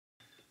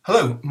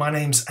Hello, my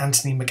name's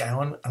Anthony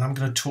McGowan, and I'm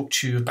going to talk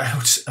to you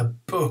about a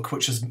book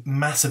which has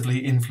massively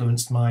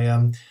influenced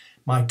my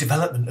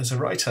development as a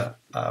writer.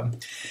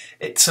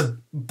 It's a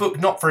book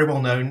not very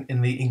well known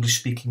in the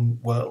English-speaking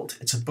world.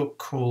 It's a book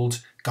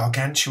called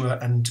Gargantua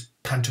and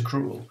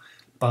Pantagruel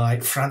by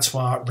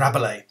François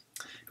Rabelais,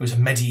 who was a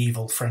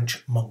medieval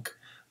French monk.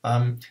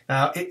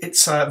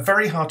 It's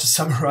very hard to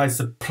summarise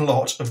the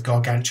plot of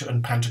Gargantua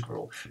and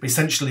Pantagruel, but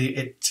essentially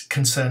it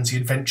concerns the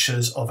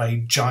adventures of a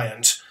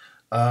giant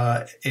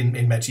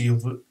in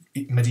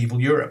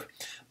medieval Europe.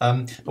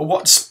 But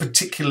what's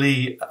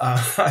particularly,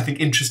 I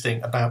think,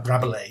 interesting about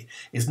Rabelais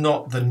is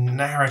not the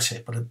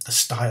narrative, but the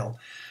style.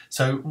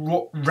 So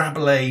what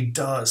Rabelais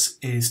does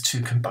is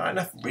to combine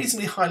a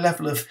reasonably high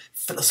level of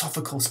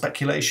philosophical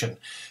speculation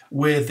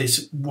with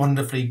this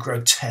wonderfully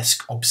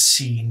grotesque,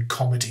 obscene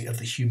comedy of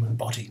the human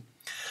body.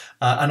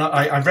 And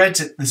I read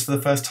this for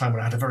the first time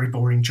when I had a very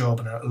boring job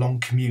and a long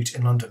commute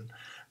in London.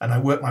 And I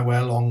worked my way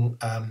along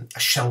a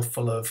shelf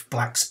full of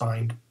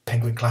black-spined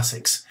Penguin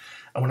classics.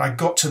 And when I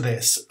got to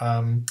this,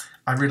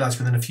 I realised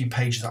within a few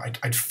pages that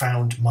I'd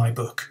found my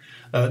book,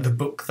 the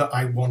book that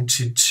I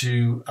wanted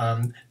to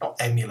not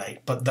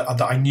emulate, but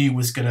that I knew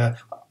was going to,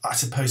 I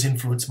suppose,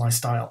 influence my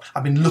style.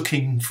 I've been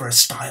looking for a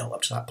style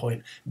up to that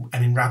point,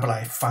 and in Rabelais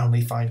I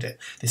finally find it,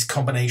 this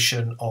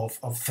combination of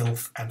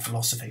filth and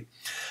philosophy.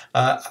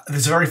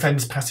 There's a very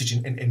famous passage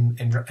in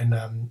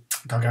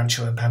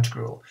Gargantua and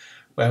Pantagruel,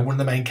 where one of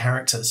the main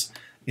characters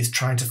is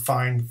trying to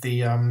find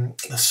the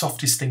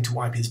softest thing to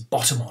wipe his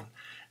bottom on.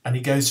 And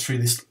he goes through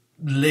this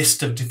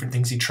list of different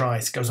things he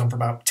tries. It goes on for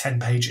about 10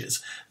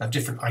 pages of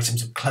different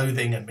items of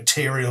clothing and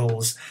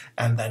materials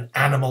and then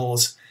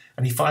animals.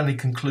 And he finally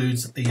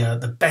concludes that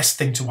the best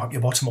thing to wipe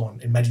your bottom on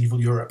in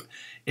medieval Europe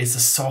is the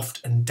soft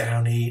and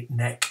downy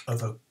neck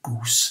of a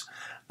goose.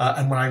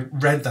 And when I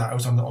read that, I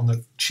was on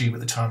the tube at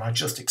the time, I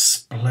just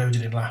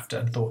exploded in laughter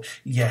and thought,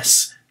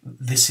 yes,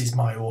 this is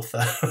my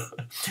author.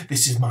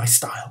 This is my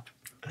style.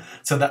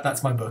 So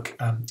that's my book,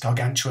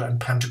 Gargantua and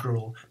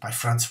Pantagruel by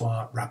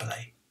François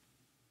Rabelais.